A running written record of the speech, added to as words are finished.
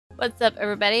What's up,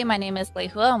 everybody? My name is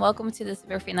Lehua, and welcome to the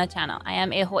Superfina Channel. I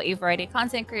am a Hawaii variety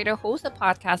content creator, host of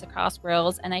podcasts across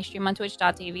worlds, and I stream on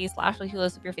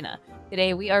twitch.tv/LehuaSuperfina.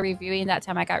 Today, we are reviewing That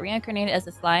Time I Got Reincarnated as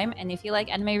a Slime, and if you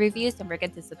like anime reviews, don't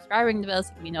forget to subscribe, ring the bell so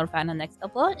you can be notified on the next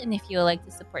upload, and if you would like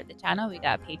to support the channel, we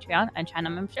got Patreon and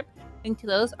channel membership. Link to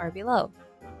those are below.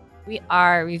 We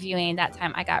are reviewing That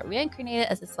Time I Got Reincarnated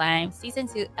as a Slime, Season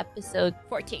 2, Episode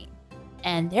 14.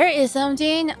 And there is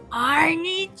something I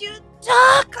need to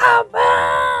talk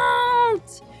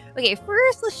about! Okay,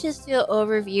 first let's just do an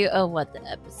overview of what the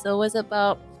episode was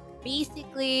about.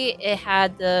 Basically, it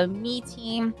had the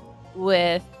meeting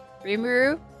with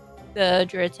Rimuru, the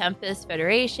Jura Tempest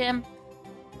Federation,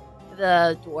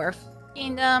 the Dwarf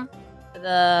Kingdom,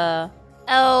 the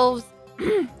Elves.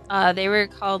 They were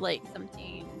called like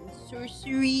something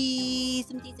Sorcery,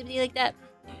 something like that.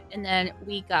 And then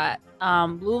we got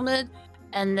Blumund.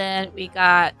 And then we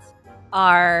got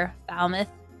our Falmuth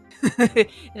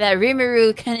that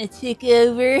Rimuru kind of took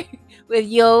over with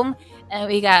Yom. And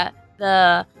we got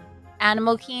the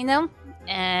Animal Kingdom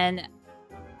and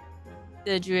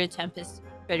the Jura Tempest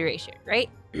Federation, right?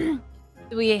 So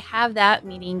we have that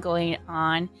meeting going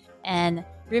on. And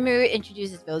Rimuru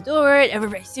introduces veldora.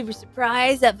 Everybody's super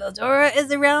surprised that veldora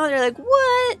is around. They're like,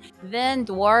 what? Then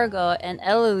Dwargon and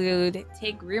Elude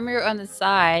take Rimuru on the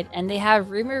side. And they have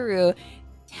Rimuru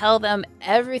tell them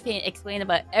everything, explain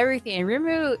about everything.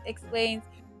 Rimuru explains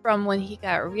from when he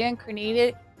got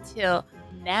reincarnated till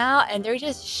now, and they're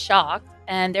just shocked,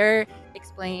 and they're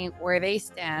explaining where they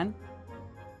stand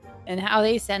and how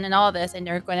they stand and all this, and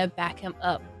they're going to back him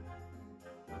up.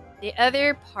 The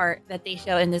other part that they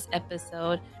show in this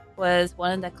episode was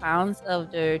one of the clowns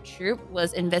of the troupe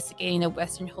was investigating the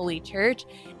Western Holy Church,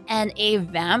 and a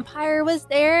vampire was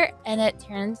there, and it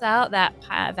turns out that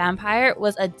vampire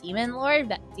was a demon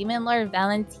lord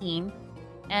Valentine,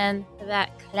 and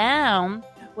that clown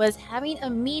was having a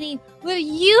meeting with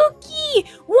Yuuki,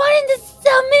 one of the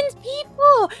summoned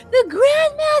people, the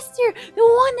Grandmaster, the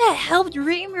one that helped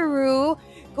Rimuru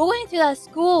go into that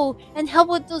school and help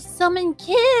with those summoned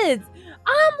kids.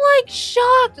 I'm like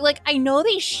shocked. Like, I know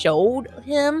they showed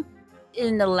him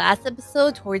in the last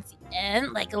episode towards the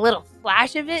end, like a little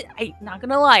flash of it. I'm not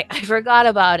gonna lie, I forgot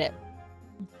about it.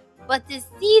 But to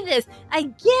see this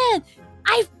again,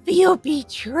 I feel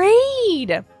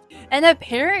betrayed. And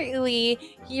apparently,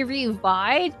 he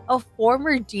revived a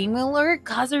former Demon Lord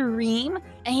Kazaream,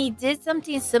 and he did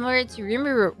something similar to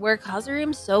Rimuru, where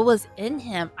Kazaream's soul was in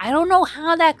him. I don't know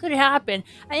how that could happen.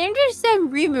 I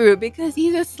understand Rimuru because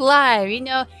he's a slime. You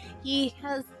know, he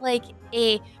has like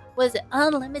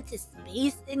unlimited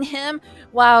space in him,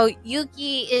 while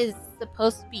Yuuki is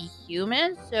supposed to be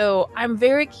human. So I'm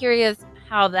very curious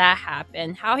how that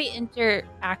happened, how he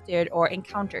interacted or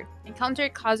encountered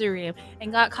Kazaream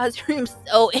and got Kazaream's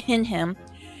soul in him,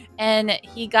 and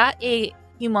he got a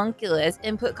homunculus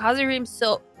and put Kazaream's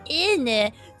soul in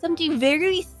it, something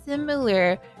very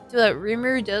similar to what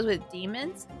Rimuru does with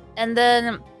demons. And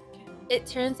then it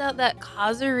turns out that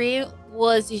Kazaream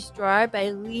was destroyed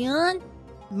by Leon,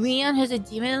 who's a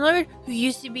demon lord who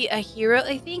used to be a hero,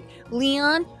 I think.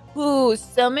 Leon, who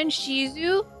summoned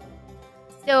Shizu.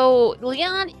 So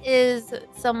Leon is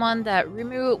someone that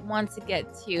Rimuru wants to get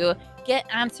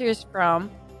answers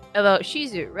from about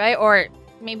Shizu, right? Or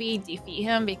maybe defeat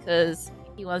him because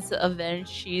he wants to avenge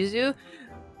Shizu.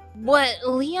 But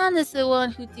Leon is the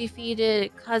one who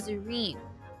defeated Kazaream.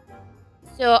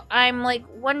 So I'm like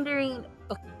wondering,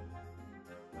 okay,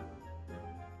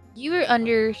 you were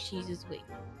under Shizu's wing.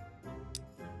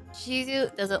 Shizu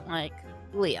doesn't like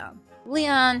Leon.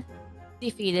 Leon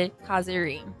defeated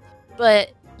Kazaream.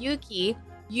 But Yuuki,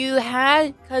 you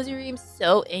had Kazaream's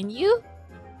soul in you?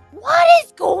 What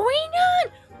is going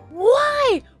on?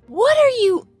 Why? What are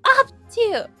you up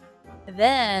to?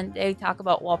 Then they talk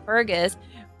about Walpurgis,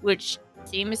 which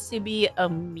seems to be a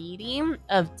meeting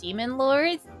of demon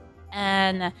lords,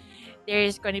 and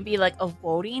there's going to be like a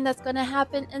voting that's going to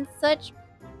happen and such.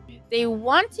 They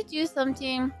want to do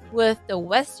something with the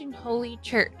Western Holy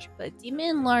Church, but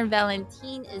Demon Lord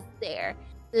Valentine is there.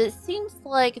 It seems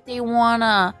like they want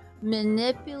to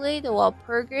manipulate the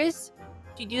Walpurgis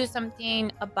to do something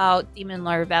about Demon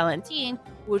Lord Valentine,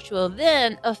 which will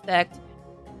then affect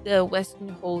the Western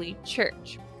Holy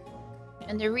Church.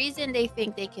 And the reason they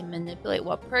think they can manipulate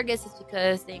Walpurgis is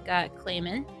because they got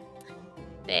Clayman,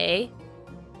 Faye,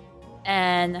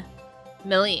 and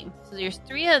milim. So there's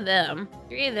three of them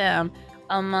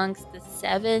amongst the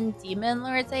 7 demon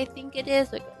lords, I think it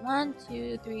is. Like 1,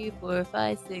 2, 3, 4,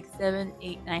 5, 6, 7,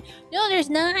 8, 9. No, there's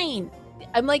 9.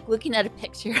 I'm like looking at a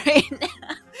picture right now.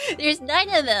 There's 9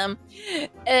 of them.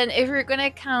 And if we're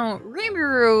gonna count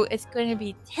Rimuru, it's gonna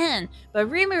be 10. But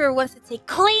Rimuru wants to take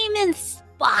Clayman's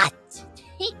spot.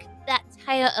 Take that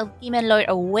title of Demon Lord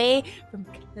away from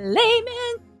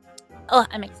Clayman. Oh,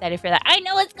 I'm excited for that. I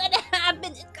know it's gonna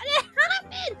happen. It's gonna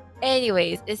happen.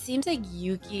 Anyways, it seems like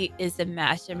Yuuki is the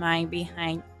mastermind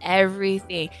behind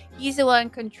everything. He's the one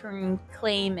controlling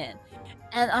Clayman.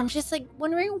 And I'm just like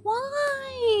wondering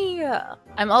why.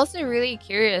 I'm also really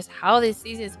curious how this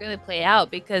season is going to play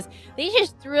out because they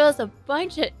just threw us a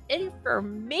bunch of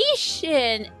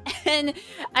information. And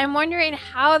I'm wondering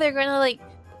how they're going to like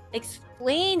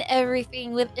explain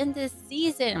everything within this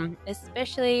season,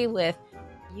 especially with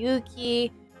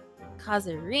Yuuki,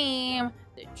 Kazaream,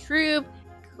 the troupe,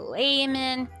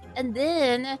 Clayman, and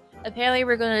then apparently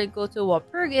we're going to go to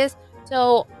Walpurgis.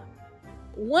 So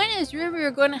when is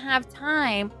Rimuru going to have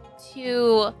time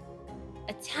to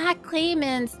attack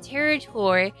Clayman's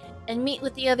territory and meet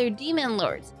with the other demon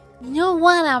lords? You know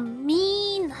what I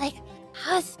mean? Like,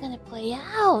 how's this going to play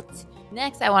out?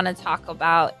 Next I want to talk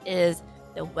about is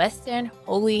the Western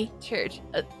Holy Church.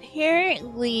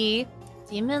 Apparently,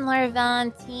 Demon Lord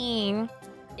Valentine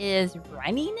is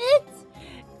running it,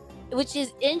 which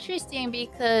is interesting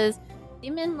because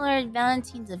Demon Lord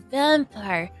Valentine's a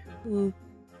vampire who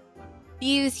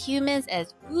views humans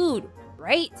as food,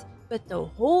 right? But the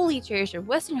Holy Church, or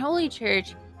Western Holy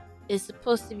Church, is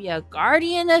supposed to be a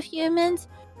guardian of humans.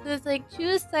 So it's like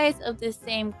two sides of the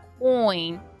same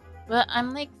coin. But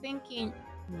I'm like thinking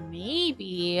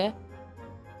maybe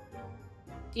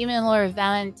Demon Lord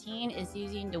Valentine is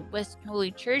using the Western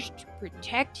Holy Church to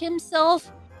protect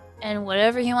himself and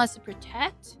whatever he wants to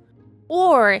protect.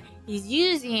 Or he's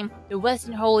using the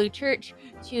Western Holy Church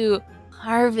to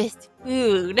harvest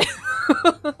food.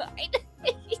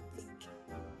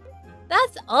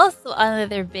 That's also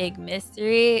another big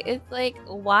mystery. It's like,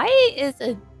 why is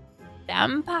a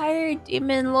vampire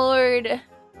demon lord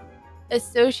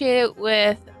associated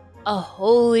with a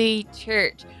holy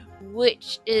church,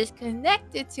 which is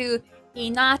connected to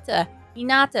Hinata?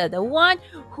 Hinata, the one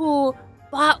who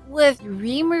fought with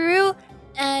Rimuru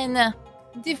and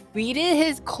defeated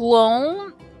his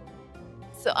clone.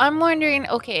 So I'm wondering,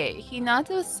 okay,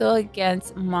 Hinata's so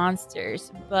against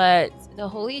monsters, but the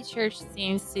Holy Church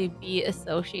seems to be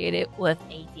associated with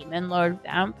a Demon Lord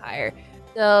vampire.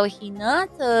 So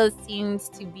Hinata seems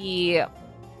to be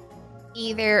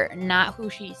either not who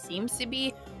she seems to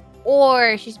be,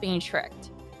 or she's being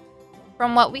tricked.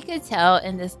 From what we could tell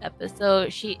in this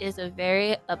episode, she is a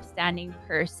very upstanding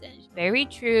person. Very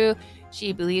true.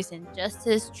 She believes in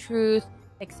justice, truth,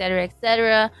 etc.,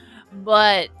 etc.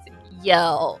 But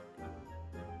yo,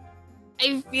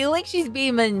 I feel like she's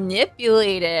being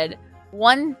manipulated.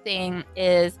 One thing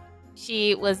is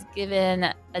she was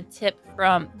given a tip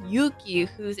from Yuuki,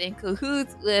 who's in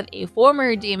cahoots with a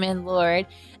former demon lord.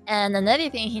 And another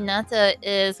thing, Hinata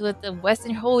is with the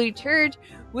Western Holy Church,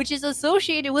 which is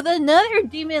associated with another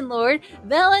demon lord,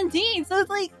 Valentine. So it's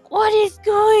like, what is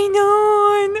going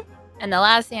on? And the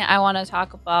last thing I want to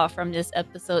talk about from this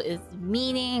episode is the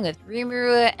meeting with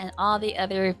Rimuru and all the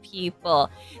other people.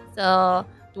 So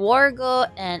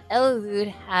Dwargon and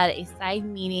Elud had a side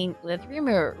meeting with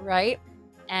Rimuru, right?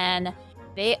 And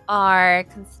they are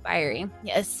conspiring.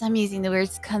 Yes, I'm using the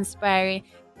words conspiring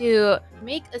to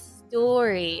make a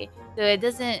story so it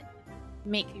doesn't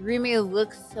make Rimuru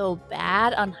look so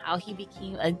bad on how he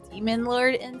became a demon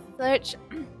lord and such.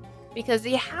 Because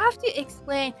they have to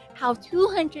explain how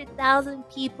 200,000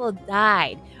 people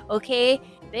died, okay?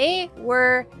 They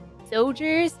were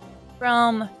soldiers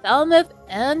from Falmuth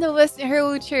and the Western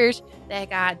Holy Church that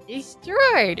got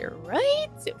destroyed, right?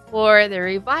 For the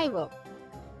revival,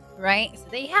 right? So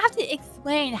they have to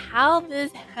explain how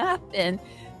this happened.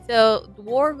 So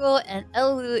Dwargon and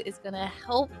Elud is going to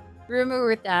help Rimuru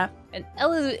with that. And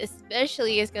Elud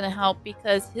especially is going to help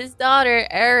because his daughter,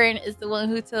 Erin, is the one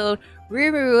who told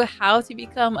Rimuru how to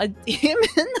become a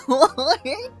demon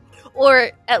lord.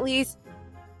 Or at least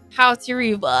how to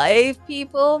revive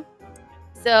people.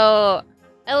 So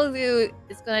Elud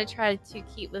is going to try to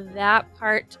keep that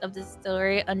part of the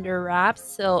story under wraps.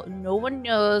 So no one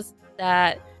knows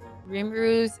that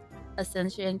Rimuru's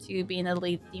ascension to being a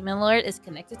late demon lord is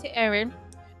connected to Erin.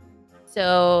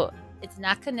 So it's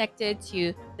not connected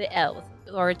to the elves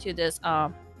or to this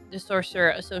the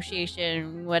Sorcerer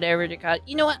Association, whatever they call it.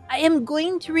 You know what? I am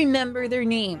going to remember their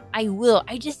name. I will.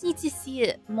 I just need to see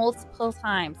it multiple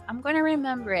times. I'm going to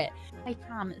remember it. I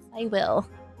promise. I will.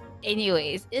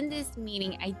 Anyways, in this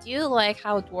meeting, I do like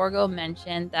how Dwargon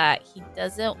mentioned that he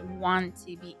doesn't want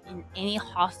to be in any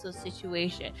hostile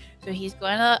situation. So he's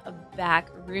going to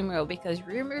back rimuru because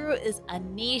rimuru is a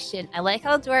nation. I like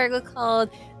how Dwargon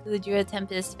called the Jura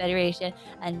Tempest Federation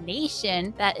a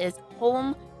nation that is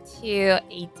home to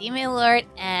a Demon Lord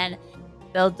and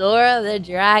Veldora the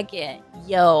Dragon.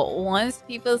 Yo, once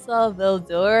people saw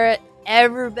Veldora,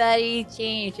 everybody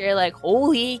changed. They're like,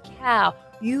 holy cow,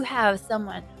 you have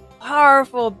someone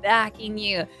powerful backing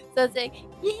you. So it's like,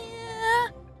 yeah,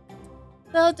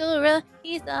 Veldora,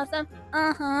 he's awesome.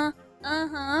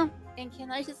 And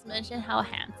can I just mention how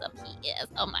handsome he is?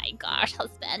 Oh my gosh,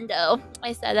 husbando.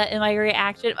 I said that in my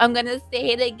reaction. I'm gonna say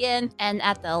it again. And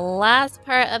at the last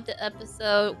part of the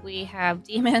episode, we have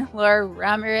Demon Lord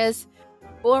Ramirez,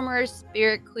 former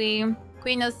Spirit Queen,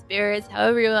 Queen of Spirits,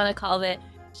 however you want to call it,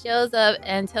 shows up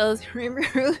and tells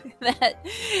rimuru that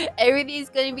everything's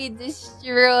going to be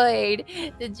destroyed.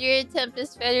 The Jura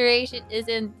Tempest Federation is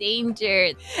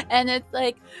endangered. And it's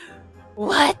like,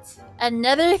 what?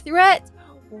 Another threat?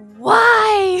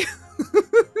 Why?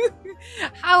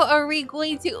 How are we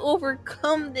going to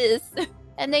overcome this?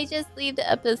 And they just leave the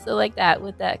episode like that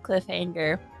with that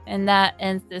cliffhanger. And that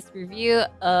ends this review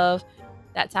of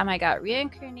That Time I Got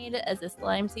Reincarnated as a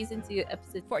Slime Season 2,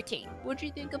 Episode 14. What'd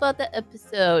you think about the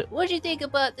episode? What'd you think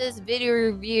about this video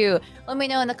review? Let me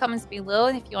know in the comments below.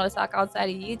 And if you want to talk outside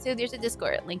of YouTube, there's a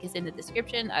Discord. Link is in the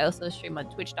description. I also stream on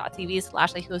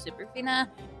twitch.tv/Superfina.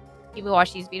 If you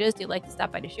watch these videos, do like to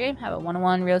stop by the stream, have a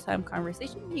one-on-one real-time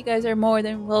conversation. You guys are more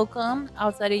than welcome.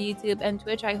 Outside of YouTube and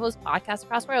Twitch, I host podcasts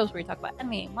across worlds where we talk about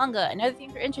anime, manga, and other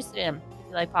things you're interested in. If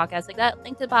you like podcasts like that,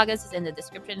 link to the podcast is in the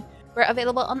description. We're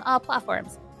available on all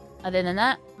platforms. Other than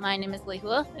that, my name is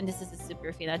Lehua, and this is the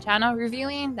Superfina Channel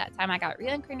reviewing That Time I Got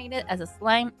Reincarnated as a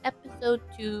Slime Episode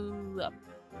 2.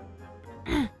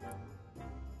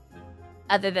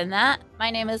 Other than that, my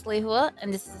name is Lehua,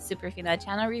 and this is the Superfina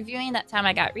Channel reviewing That Time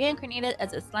I Got Reincarnated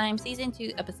as a Slime Season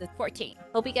 2, Episode 14.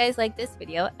 Hope you guys like this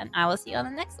video, and I will see you on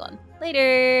the next one.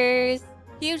 Laters!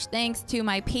 Huge thanks to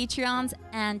my Patreons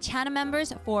and channel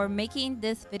members for making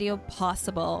this video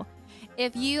possible.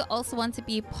 If you also want to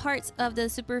be part of the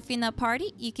Superfina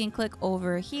party, you can click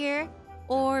over here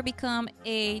or become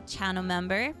a channel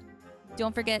member.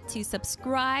 Don't forget to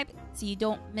subscribe so you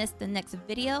don't miss the next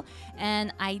video.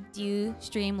 And I do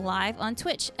stream live on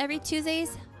Twitch every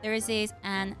Tuesdays, Thursdays,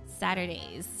 and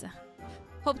Saturdays.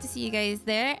 Hope to see you guys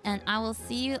there, and I will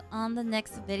see you on the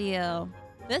next video.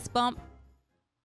 Fist bump!